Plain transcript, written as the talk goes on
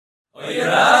So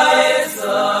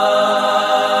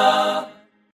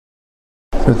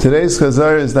today's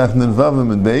Chazar is Daf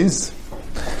Nunvavim and Beis,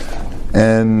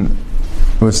 and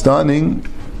we're starting.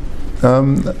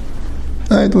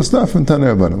 We'll start from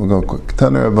Taner Rabbanan. We'll go quick.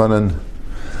 Taner Rabbanan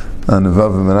on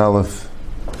Nunvavim and Aleph.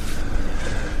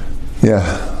 Yeah,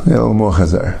 a little more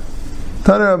Chazar.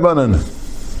 Taner Rabbanan.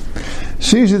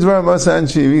 Shish Dvarim Asa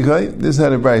Anshi Yivichai. This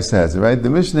had a Brisa has it, right?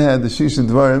 The Mishnah had the Shish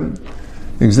Dvarim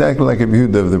exactly like a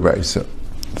Yehuda of the Brisa.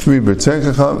 3 B'Tzer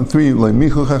Chachamim, 3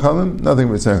 Leimichu Chachamim, nothing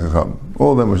B'Tzer Chachamim.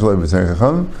 All of them were Shloi B'Tzer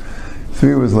Chachamim.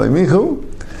 3 was Leimichu,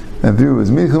 and 3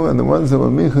 was Michu, and the ones that were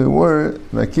Michu were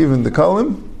Makiv and the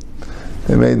Kolim.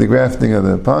 They made the grafting of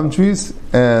the palm trees,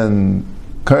 and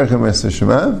Karchem Es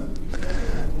Shema.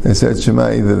 They said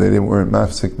Shema, either they weren't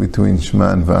mafsik between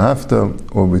Shema and Vahafta,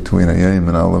 or between Ayim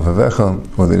and Alav Avecha,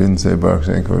 or they didn't say Baruch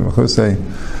She'en Kavod Mechusei,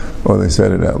 or they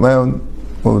said it out loud,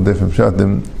 all the different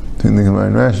pshatim between the Gemara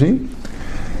and Rashi.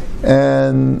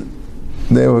 And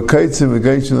they were Kaitzim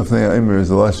V'Gaitzim of Ayimir is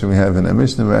the lashon we have in our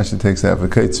Mishnah. Rashi takes out for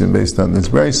Kaitzim based on this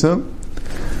Brisa,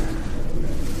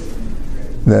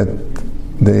 that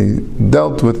they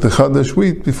dealt with the Chadash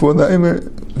wheat before the Ayimir,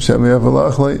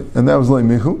 and that was like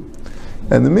Michu.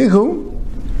 And the Michu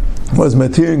was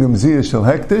Matiring Gamziyah Shel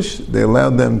Hektish. They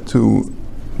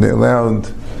allowed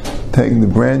taking the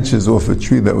branches off a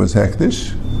tree that was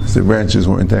Hektish, because the branches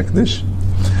weren't Hektish.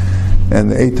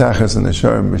 And they ate tachas and the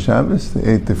sharim b'Shabbos. They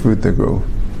ate the fruit that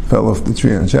fell off the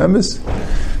tree on Shabbos.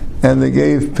 And they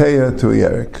gave payah to a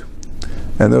yerek.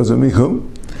 And those are Michu.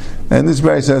 And this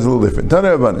Brisa says a little different.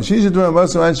 Taner Rabbanan.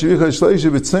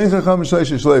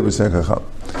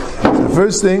 So the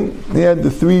first thing, he had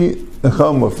the 3 the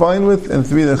Chacham were fine with, and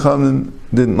 3 the Chacham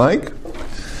didn't like.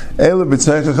 Eila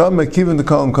b'tzei Chacham, Makivin the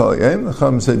Kolim Kol Yom. The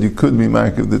Chacham said you could be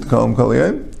Makiv the Kolim Kol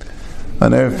Yom.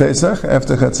 On Erev Pesach,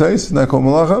 after Chatzos, Nakol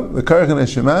Malacha, the Karchen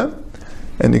es Shema,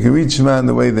 and you can read Shema in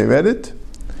the way they read it.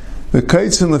 The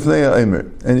Kaitzin Lefnei Aimer,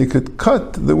 and you could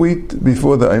cut the wheat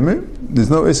before the Aimer.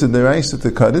 There's no Issa Deraisa to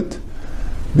cut it,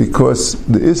 because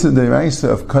the Issa Deraisa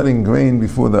of cutting grain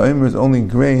before the Aimer is only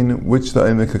grain which the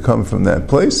Aimer could come from that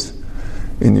place.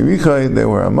 In Yerichai, they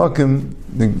were Amakim,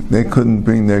 they couldn't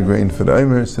bring their grain for the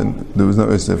Aimer, and there was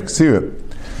no Issa of Ksira.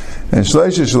 And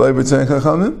Shleisha Shalai B'Tzei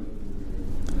Chachamim,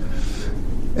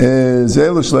 is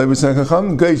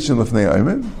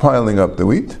piling up the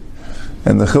wheat,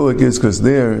 and the chiluk is because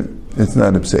there it's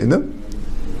not abseda.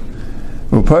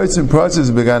 Uparts and process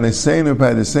began a saying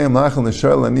by the same lachal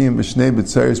neshar laniyim b'shnei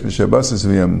b'tzeres b'shabbasis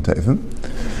v'yom teifim,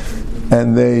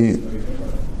 and they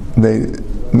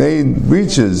made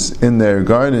breaches in their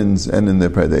gardens and in their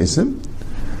pradesim,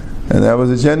 and that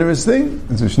was a generous thing.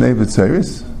 It's b'shnei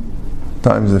b'tzeres,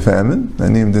 times of famine,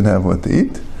 laniyim didn't have what to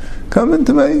eat. Come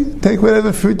into me, take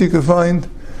whatever fruit you can find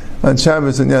on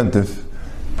Shabbos and Yantif.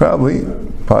 Probably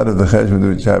part of the cheshbon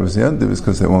with Shabbos and Yantif is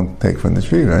because they won't take from the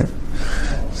tree, right?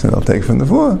 So they'll take from the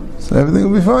floor, so everything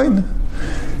will be fine,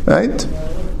 right?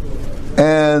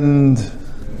 And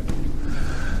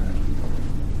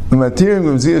the material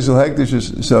Gamziyah Shel Hektish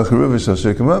Shel Cheruv Shel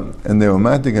Shikma, and they were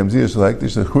matik Gamziyah Shel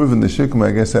Hektish. The Cheruv and the Shikma,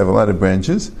 I guess, have a lot of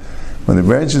branches. When the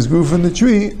branches grew from the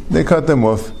tree, they cut them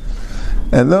off,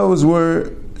 and those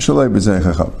were Shalai B'Tzei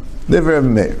Chacham. They're very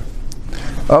Meir.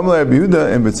 Amar Rabbi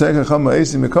Yehuda and B'Tzei Chacham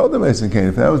Ma'asim Mekal Dem Ma'asim Kain.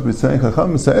 If that was B'Tzei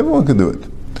Chacham, so everyone could do it.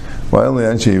 Why only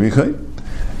Anshe Yerichai?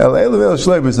 El Eilu El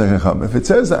Shalai B'Tzei Chacham. If it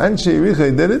says that Anshe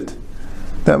Yerichai did it,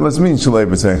 that must mean Shalai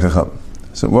B'Tzei Chacham.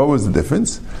 So what was the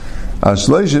difference? Al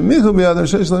Shalai Shemichu B'Yadam,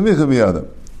 Shalai Shemichu B'Yadam.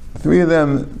 3 of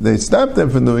them, they stopped them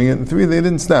from doing it, and 3 they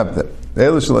didn't stop them.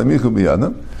 Eilu Shalai Michu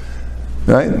B'Yadam.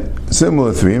 Right?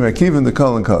 Similar 3. Makiv and the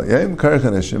Kol and Kol Yom,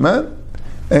 Karchan Shema,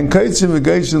 and Kaitzim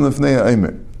v'Gaitzim Lefnei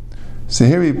Aimer. So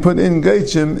here he put in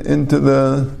Gaitzim into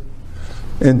the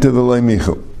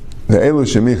Leimichu. The Elu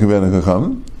Shemichu Ben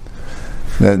HaChachamim,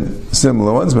 that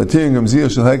similar ones, Matiring Gamziyah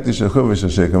Shel Hektish Shel Chuv Shel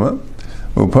Shekama,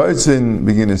 Upartzin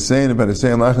begin to say about the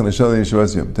same Lachan L'Shalei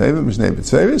Yeshuvas Yom Tevim, Mishnei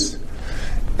B'Tzeres,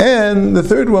 and the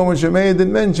third one, which Rameir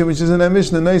didn't mention, which is in our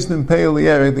Mishnah, nice and pay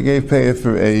Yerek, they gave pay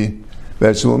for a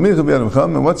vegetable Michu B'Yadam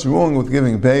Chacham. And what's wrong with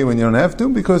giving pay when you don't have to?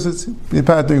 Because you're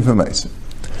partnering for Meiser.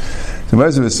 So in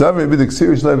this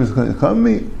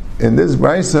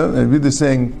brisa, and Rabbi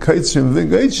saying Kaitzim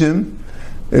v'Gaitzim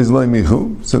is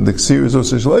Leimichu, so the Ksir is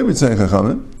also Shalai B'Tzei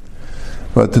Chachamim.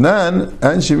 But Tanan,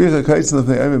 An Shiricha Kaitzim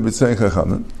Lefnei Aimer B'Tzei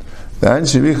Chachamim. The An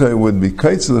Shiricha would be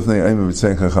Kaitzim Lefnei Aimer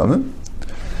B'Tzei Chachamim.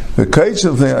 The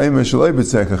Kaitzim Lefnei Aimer Shalai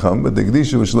B'Tzei Chachamim, but the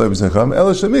Kedisha was Shalai B'Tzei Chachamim.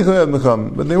 Ela Shemicha Yad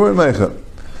Mecham, but they weren't Meicha.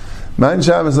 Man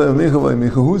Shabbos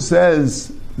Leimichu. Who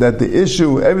says that the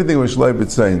issue, everything was Shalai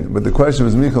B'Tzein, but the question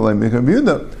was Michal and Michal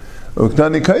B'Yehuda.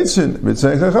 Uktani Kaitzin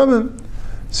B'Tzei Chachamim.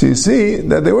 So you see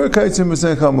that they were kaitzim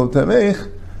b'sen chamul tameich,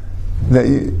 that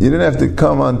you didn't have to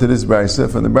come onto this brisa.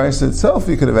 From the brisa itself,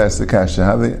 you could have asked the kasha,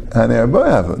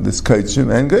 this kaitzim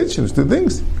and kaitzim, two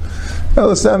things.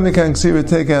 Elasam mikan ksira,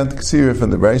 take out the ksira from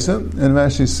the brisa, and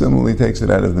Rashi similarly takes it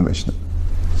out of the Mishnah.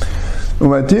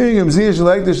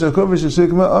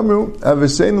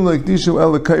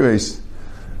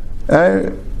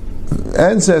 Our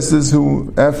ancestors,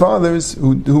 our fathers,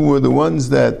 who were the ones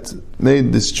that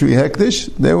made this tree hektish,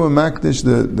 they were makdish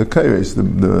the kairos,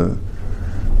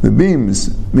 the beams,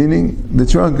 meaning the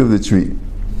trunk of the tree,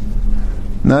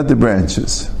 not the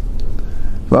branches.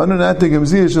 And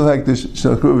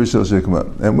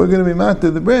we're going to be matter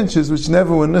the branches which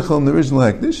never were nichel in the original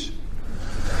hektish.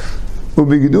 And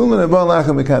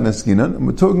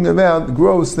we're talking about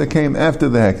growths that came after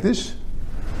the hektish.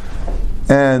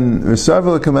 And Anshe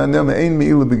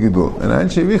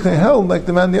Vicha held like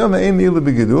the man Yama Ein Me'ila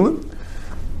B'Gedulim.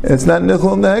 It's not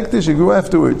nichel in the hektish, it grew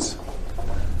afterwards.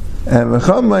 And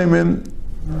V'cham Maimrim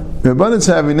Rabbanan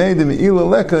Savinei de Me'ila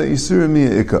Leka Isura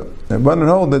Miya Ika. Rabbanan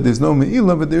hold that there's no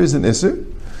Me'ila, but there is an Isur.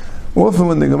 Often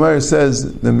when the Gemara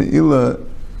says the Me'ila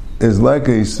is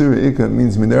Leka Isura Ika, it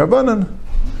means Midarabanan.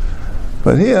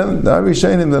 But here, the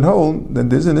Arishanim that hold that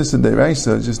there's an Isur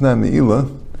Deraisa, just not Me'ila,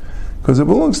 because it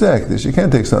belongs to Hektish. You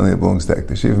can't take something that belongs to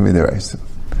Hektish, even Midaraisa.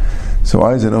 So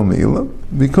why is it no Me'ila?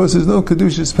 Because there's no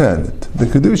Kedusha's planet. The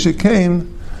Kedusha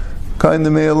came kind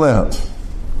of Me'aleha.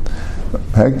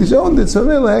 Hektish owned it, so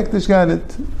Hektish got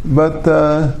it. But,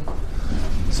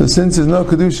 so since there's no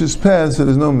Kedusha's path, so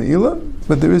there's no Me'ila,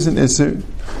 but there is an Isser.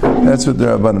 That's what the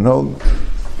Rabbanan hold.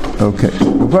 Okay.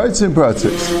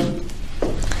 Process.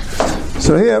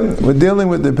 So here, we're dealing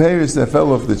with the payers that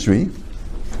fell off the tree.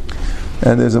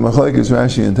 And there's a Machlekes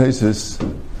Rashi and Taisus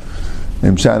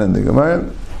in Pshat and the Gemara.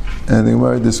 And the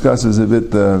Gemara discusses a bit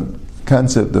the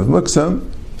concept of Muksa,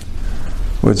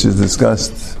 which is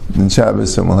discussed in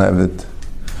Shabbos, and we'll have it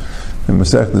in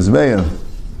Masechtas Be'ah.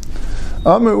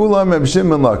 Amr Ula Reb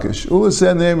Shimon Lakish. Ula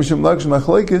said in the name of Shimon Lakish,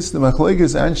 Machlekes, the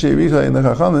Machlekes Anshe Richa in the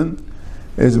Chachamim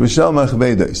is B'shal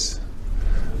Machbeidos.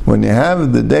 When you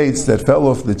have the dates that fell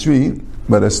off the tree,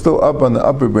 but are still up on the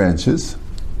upper branches,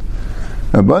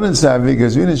 Abundant say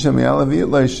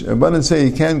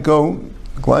you can't go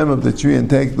climb up the tree and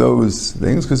take those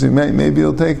things because maybe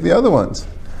he'll take the other ones.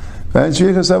 There's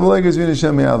no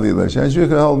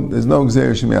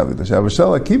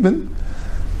gzeir,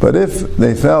 but if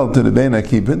they fell to the bein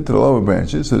hakipin, to the lower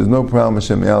branches, so there's no problem with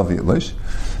Shem Yal V'Yitlesh.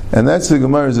 And that's the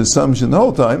Gemara's assumption the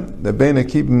whole time, that bein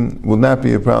hakipin will not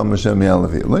be a problem with Shem Yal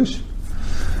V'Yitlesh.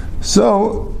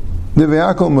 So, the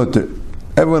V'Yakol Mutter.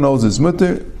 Everyone knows it's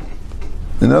Mutter.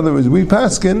 In other words, we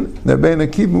paskin that bein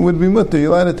hakipin would be Mutter.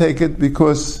 You're allowed to take it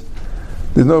because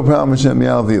there's no problem with Shem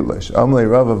Yal V'Yitlesh. Amlei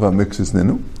Rava V'Miksus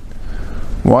Ninu.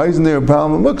 Why isn't there a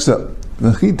problem with Muksa?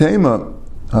 V'chi Teima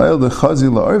Hayel the Chazi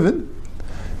La'arvin.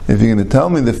 If you're going to tell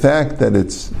me the fact that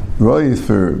it's roy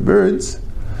for birds,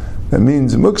 that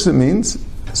means Muksa means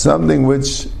something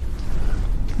which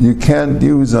you can't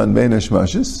use on bein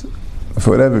hashmashis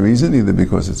for whatever reason, either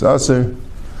because it's aser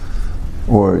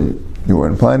or you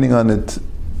weren't planning on it,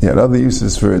 you had other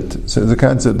uses for it. So there's a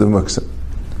concept of Muksa.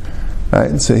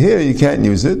 Right? So here you can't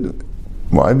use it.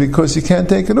 Why? Because you can't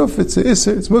take it off. It's a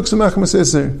Isser. It's Muksa Machmas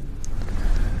Isser.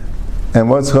 And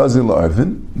what's Chazil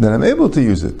Arvin? Then I'm able to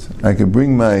use it. I could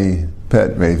bring my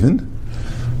pet raven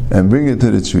and bring it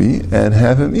to the tree and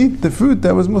have him eat the fruit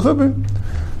that was Mechuber.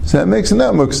 So that makes it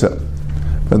not Muksa.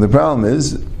 But the problem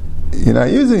is, you're not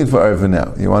using it for Arvin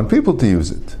now. You want people to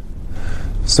use it.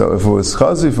 So if it was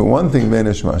Chazi for one thing, bein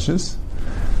hashmashis,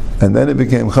 and then it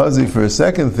became Chazi for a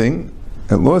second thing,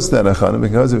 it lost that Achana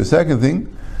because of a second thing,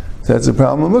 so that's a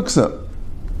problem of Muksa.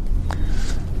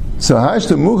 So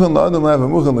Hashta Muchan La'adam have a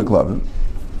Muchan L'Klavim.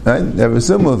 Right? They have a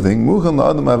similar thing. Muchan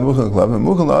La'adam have a Muchan L'Klavim.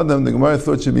 Muchan La'adam, the Gemara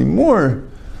thought should be more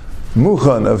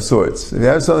Muchan of sorts. If you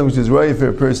have something which is right for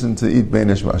a person to eat bein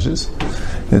hashmashis,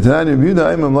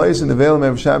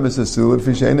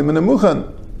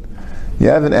 you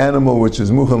have an animal which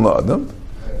is Muchan La'adam,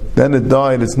 then it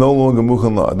died, it's no longer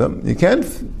Muchan La'adam. You can't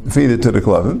feed it to the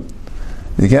Klavim.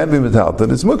 You can't be metaltal.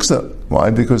 It's muksa.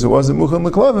 Why? Because it wasn't muchan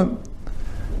l'klavim.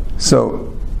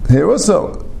 So here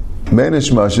also, bein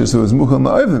hashmashis, it was muchan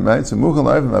la'arvim, right? So muchan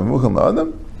la'arvim have muchan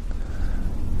la'adam.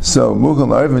 So muchan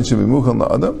la'arvim should be muchan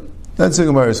la'adam. That's the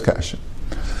Gemara's kasha.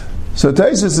 So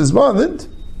Taisus is bothered,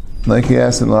 like he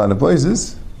asked in a lot of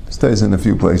places. It stays in a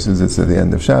few places. It's at the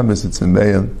end of Shabbos. It's in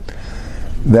Be'ah.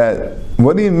 That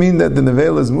what do you mean that the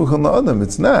nevela is muchan la'adam?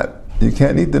 It's not. You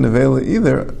can't eat the nevela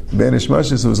either. Bein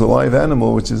hashmashis was a live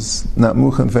animal, which is not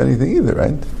muchan for anything either,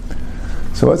 right?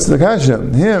 So what's the kasha?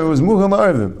 Here it was muchan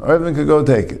la'arvim. Arvim could go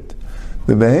take it.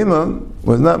 the behema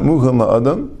was not muchal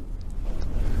la'adam,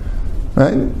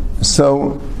 right?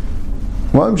 So,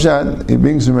 one pshat, he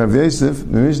brings from Rav Yosef, the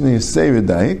Mishnah is Seir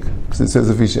Daik, because it says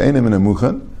if he's einem in a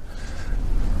muchan,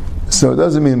 so it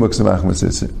doesn't mean muksa machmas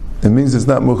isser. It means it's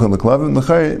not muchan l'klavim.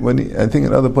 I think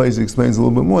in other places he explains a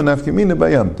little bit more, nafkamina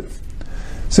bayamtiv.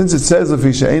 Since it says if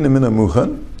he's einem in a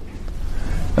muchan,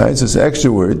 right, so it's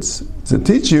extra words to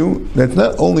teach you that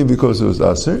not only because it was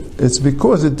aser, it's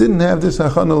because it didn't have this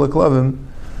hachana l'klavim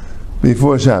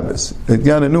before Shabbos. It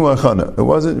got a new hachana. It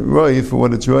wasn't roi for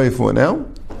what it's roi for now,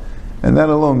 and that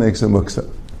alone makes a muksa.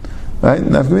 Right?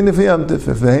 Nafkamina for yamtiv.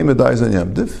 If the hema dies on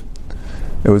yamtiv,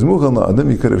 it was muchal la'adam,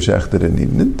 you could have shechted and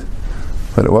eaten it,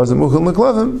 but it wasn't muchal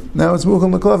l'klavim. Now it's muchal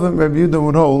l'klavim. Rabbi Yehuda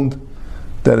would hold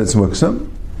that it's muksa,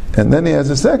 and then he has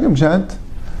a second chant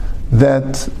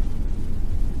that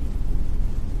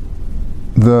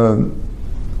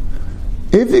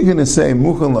if you're going to say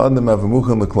muchal la'adam have a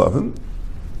muchal l'klavim,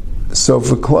 so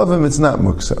for klavim it's not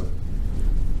muksa.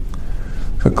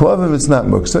 For klavim it's not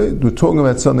muksa. We're talking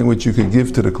about something which you could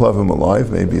give to the klavim alive,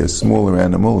 maybe a smaller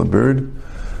animal, a bird,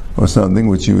 or something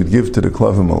which you would give to the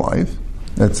klavim alive.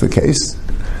 That's the case.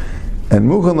 And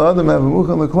muchal la'adam have a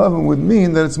muchal l'klavim would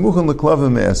mean that it's muchal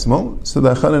l'klavim me'esmo, so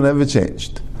the achana never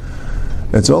changed.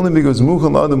 It's only because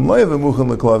muchal la'adam lo have a muchal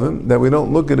l'klavim that we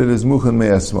don't look at it as muchal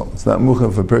me'esmo. It's not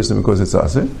muchal for a person because it's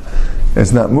aser.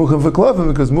 It's not muchal for klavim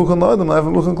because muchal la'adam have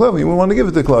a muchal l'klavim. You wouldn't want to give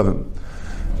it to klavim.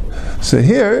 So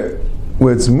here,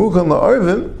 where it's muchal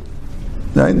la'arvim,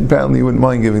 right? Apparently you wouldn't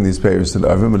mind giving these payers to the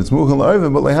arvim, but it's muchal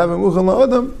la'arvim, but they have a muchal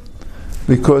la'adam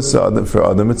because for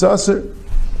adam it's aser.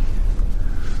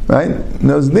 Right?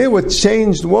 Now there what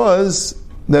changed was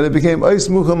that it became eis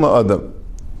muchal la'adam.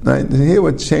 Right? Here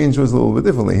what changed was a little bit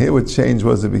differently. Here what changed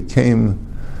was it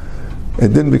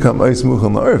didn't become eis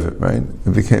muchal la'arvim, right?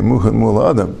 It became muchal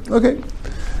la'adam. Okay.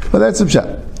 Well that's a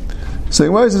pshat. So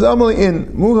Gemara says, Amali in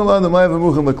muchal adam I have a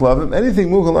muchal l'klavim. Anything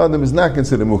muchal adam is not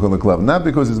considered muchal l'klavim, not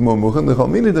because it's more muchal. The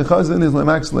chalmini the chazan is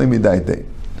lemax leimidaite,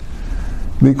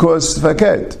 because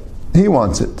faket he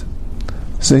wants it,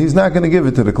 so he's not going to give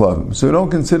it to the klavim. So we don't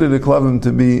consider the klavim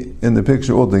to be in the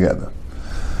picture altogether.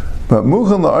 But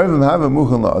muchal la'arvim have a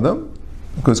muchal la'adam,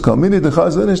 because chalmini the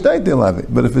chazan is daite lavi.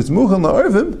 But if it's muchal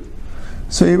la'arvim,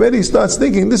 so he already starts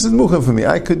thinking this is muchal for me.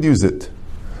 I could use it.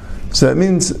 So it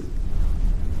means,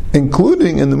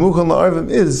 including in the muchal la'arvim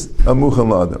is a muchal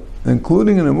la'adam.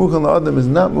 Including in the muchal la'adam is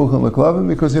not muchal l'klavim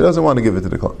because he doesn't want to give it to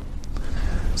the klavim.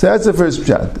 So that's the first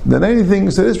pshat. Then anything,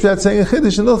 so this pshat saying a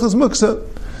chiddush in Ilchas Muksa,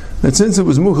 that since it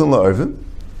was muchal la'arvim,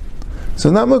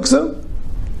 so not muksa,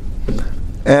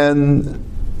 and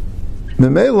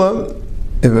memela,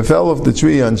 if it fell off the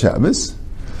tree on Shabbos,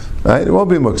 right, it won't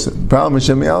be muksa. The problem is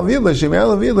shemi'al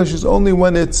v'yilash is only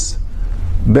when it's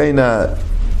beina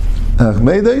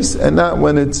achmeides and not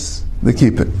when it's the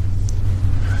keeping.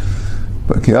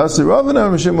 But kiyasir ravana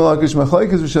mishim malakish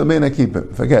machlekes v'shal beina keeping.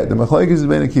 Forget the machlekes is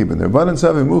beina keeping. The rabbanan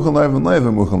savi muchal la'arvim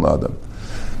la'arvim muchal la'adam.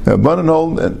 The rabbanan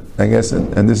hold, and I guess,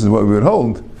 and this is what we would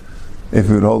hold if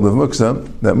we would hold of muksa,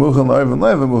 that muchal la'arvim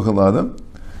la'arvim muchal la'adam,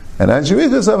 and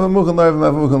anshemichas have a muchal la'arvim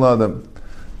la'arvim muchal la'adam.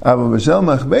 Aval v'shal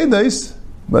machmeides,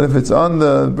 but if it's on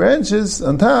the branches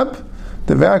on top,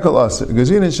 the vertical aser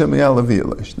gazin and shemiyal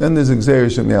aviyalish. Then there's exer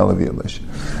shemiyal aviyalish.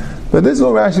 But this is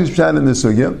what Rashi's pshat in the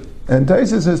sugya, and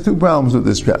Taisus has two problems with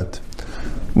this pshat.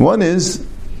 One is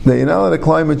that you're not allowed to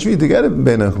climb a tree to get it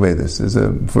ben achmeides. There's a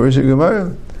Furush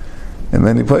Gemara in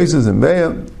many places in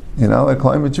Be'ah, you're not allowed to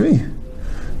climb a tree.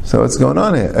 So what's going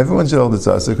on here? Everyone should hold its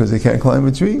aser because they can't climb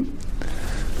a tree.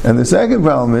 And the second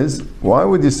problem is, why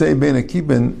would you say ben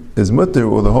akibin is mutter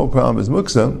or the whole problem is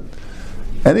muksa?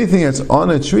 Anything that's on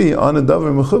a tree, on a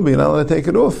davar mechubi, you're not allowed to take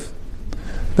it off.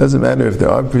 Doesn't matter if there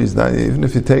are trees, even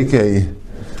if you take a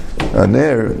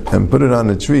nair and put it on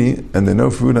a tree and there's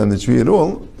no fruit on the tree at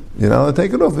all, you're not allowed to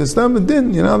take it off. It's not a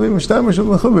din, you're not allowed to be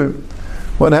mishtamish mechubi.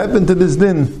 What happened to this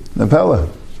din? Napala.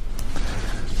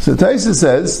 So Taisa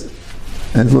says,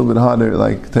 and it's a little bit harder,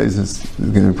 like Taisa,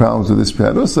 there's going to be problems with this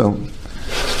pshat also.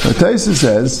 But Taisa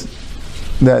says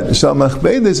that shal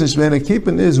machbeides and shmeina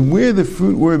kipin is where the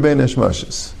fruit were ben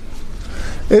hashmashes.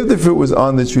 If the fruit was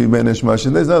on the tree ben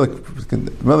hashmashes, there's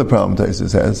another problem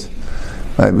Taisa has.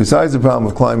 Right? Besides the problem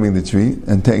of climbing the tree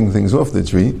and taking things off the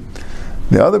tree,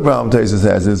 the other problem Taisa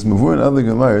has is mavur and other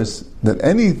gemaras that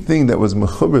anything that was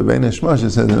mechuber ben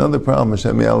hashmashes has another problem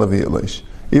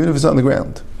even if it's on the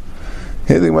ground.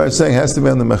 Here the Gemara is saying it has to be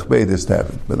on the machbeides to have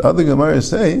it. But other gemaras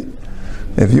say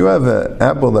if you have an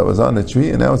apple that was on a tree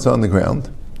and now it's on the ground,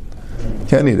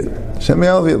 can't eat it. Shemi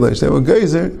al-v'yitlish. They were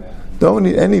geyser. Don't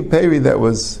eat any peri that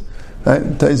was. Right?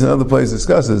 Taisa another place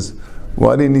discusses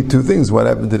why do you need two things? What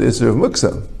happened to the issur of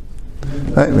muksa?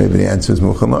 Right? Maybe the answer is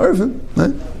Muchal La'arvin.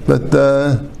 Right?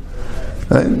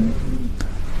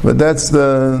 But that's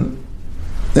the,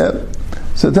 yeah.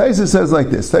 So Taisa says like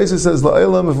this. Taisa says,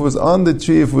 La'ilam, if it was on the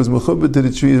tree, if it was mechubed to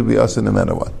the tree, it would be asa no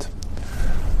matter what.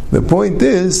 The point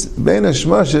is, Bein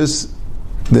HaShmashis,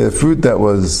 the fruit that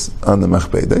was on the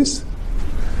machbedes,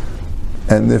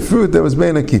 and the fruit that was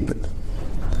Bein HaKipin.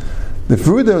 The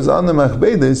fruit that was on the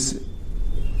machbedes,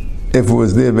 if it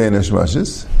was there Bein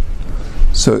HaShmashis,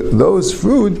 so those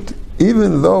fruit,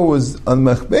 even though it was on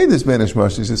machbedes Bein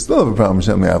HaShmashis, you still have a problem.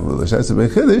 That's a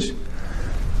big chiddush,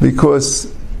 because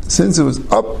since it was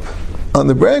up on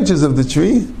the branches of the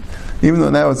tree, even though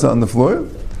now it's on the floor,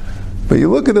 but you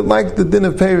look at it like the din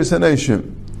of Peiros HaNoshim.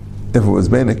 If it was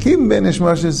Bein HaKipin Bein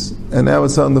HaShmashis, and now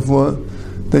it's on the floor,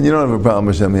 then you don't have a problem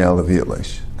with Shem Ya'alav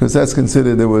Yelesh, because that's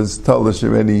considered it was Talish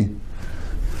already.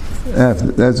 That's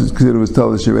considered it was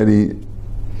Talish already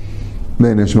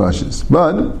Bein HaShmashis.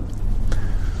 But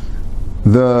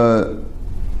the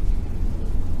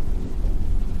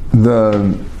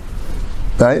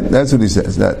right, that's what he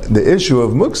says. That the issue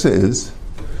of muksa is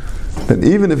that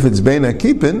even if it's Bein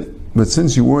HaKipin, but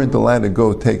since you weren't allowed to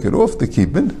go take it off the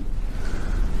kipin,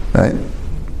 right?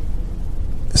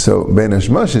 So Bein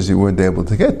HaShmashis, you weren't able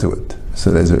to get to it.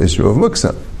 So there's an issue of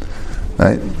muksa,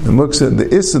 right? The muksa, the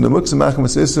muksa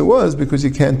machmas issa was because you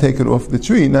can't take it off the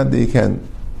tree. Not that you can't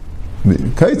be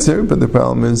kaitzer, but the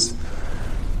problem is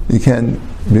you can't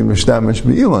be mishtamish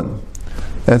be'ilan.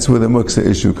 That's where the muksa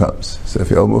issue comes. So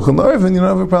if you're Muchal La'arvin, you don't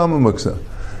have a problem with muksa.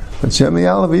 But Shem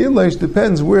Ya'alav Yelesh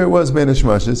depends where it was Bein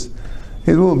HaShmashis.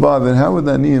 He's a little bothered. How would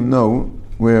the Aniyim know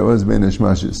where it was Bein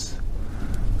HaShmashis?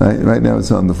 Right now it's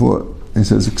on the floor. He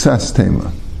says, Ksas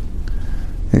Tema.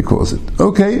 He calls it.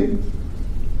 Okay.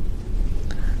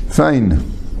 Fine.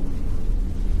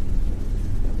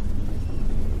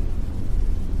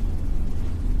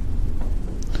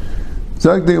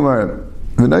 Zak the Gemara.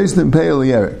 V'naisnim peil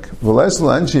yerik. V'lesel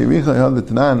anshi yiricha yad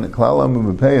l'tanan klal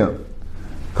amu b'peil.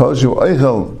 Kol shu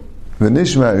oichel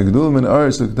v'nishma yigdul min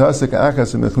aris l'ktasek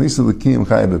achas v'mechnisa l'kiyim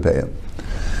chay b'peil.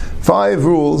 5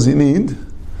 rules you need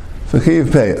for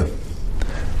chiv peil.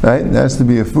 Right? It has to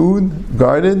be a food,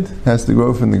 guarded, has to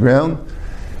grow from the ground,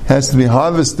 has to be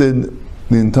harvested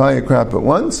the entire crop at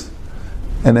once,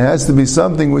 and it has to be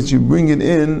something which you bring it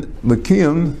in,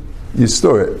 l'kiyim, you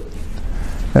store it,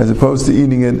 as opposed to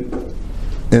eating it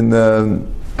in the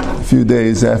few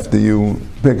days after you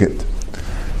pick it.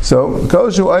 So,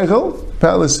 koshu eichel,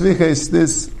 palas sviches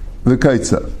this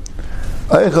v'kaitza.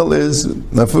 Eichel is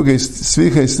nafuges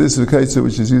sviches this v'kaitza,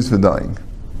 which is used for dyeing.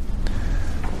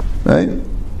 Right?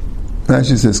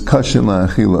 Rashi says kashin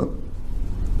la'achila.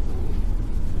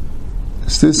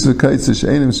 Stis v'kaitza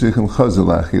she'enim svichem chazel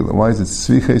la'achila. Why is it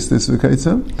sviches this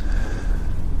v'kaitza?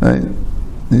 Right?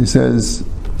 He says,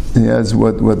 he has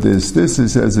what this he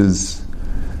says is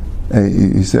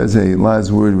he says a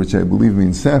last word which I believe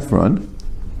means saffron,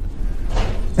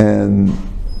 and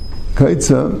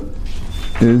kaitza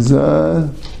is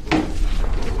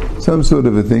some sort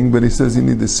of a thing, but he says you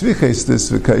need the sviches this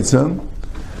for kaitza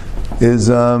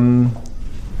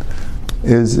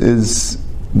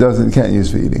can't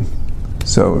use for eating.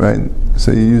 So right,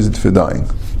 so you use it for dyeing.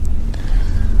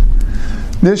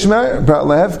 Nishmar prat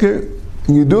lahefker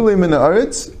yudulim min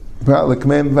haaretz.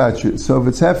 So if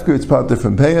it's hefker, it's part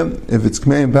from payam. If it's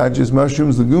kmeim patches,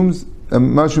 mushrooms, legumes,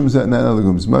 mushrooms and not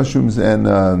legumes, mushrooms and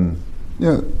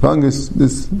fungus.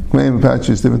 This kmeim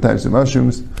patches, different types of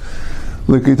mushrooms.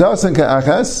 L'kitas and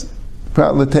ka'achas,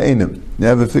 prat l'te'enim. You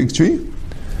have a fig tree,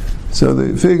 so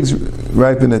the figs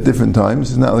ripen at different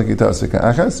times. It's not l'kitas and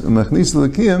ka'achas. U'machnis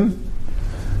l'kiyim,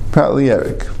 prat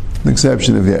l'yerik. The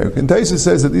exception of yerik. And Taisa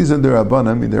says that these are the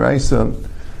rabbanim, midiraisa.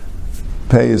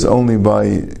 Pay is only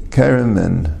by Kerem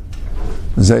and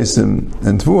Zaysim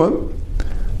and Tvuah,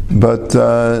 but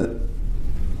the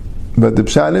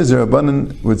pshat is, the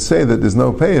Rabbanan would say that there's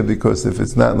no pay because if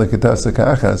it's not lekitasa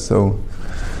ka'achas, so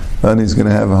then he's going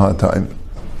to have a hard time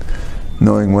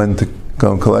knowing when to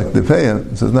go and collect the pay,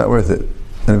 so it's not worth it.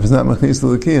 And if it's not machnis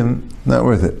l'kiyim, not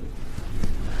worth it.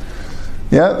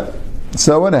 Yeah.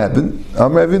 So what happened?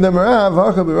 We're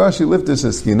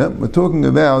talking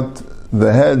about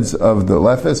the heads of the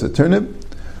lefes, a turnip.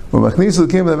 In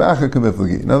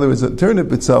other words, the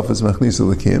turnip itself is machnis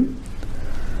l'kiyim,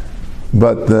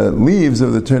 but the leaves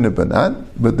of the turnip are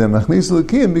not. But they're machnis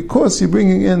l'kiyim because you're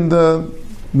bringing in the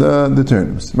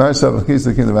turnips. Marsav machnis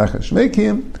l'kiyim levacha shmei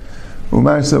kiyim,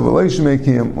 u'marsav v'lei shmei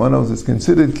kiyim. One of those is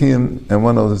considered kiyim, and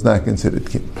one of those is not considered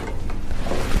kiyim.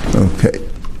 Okay.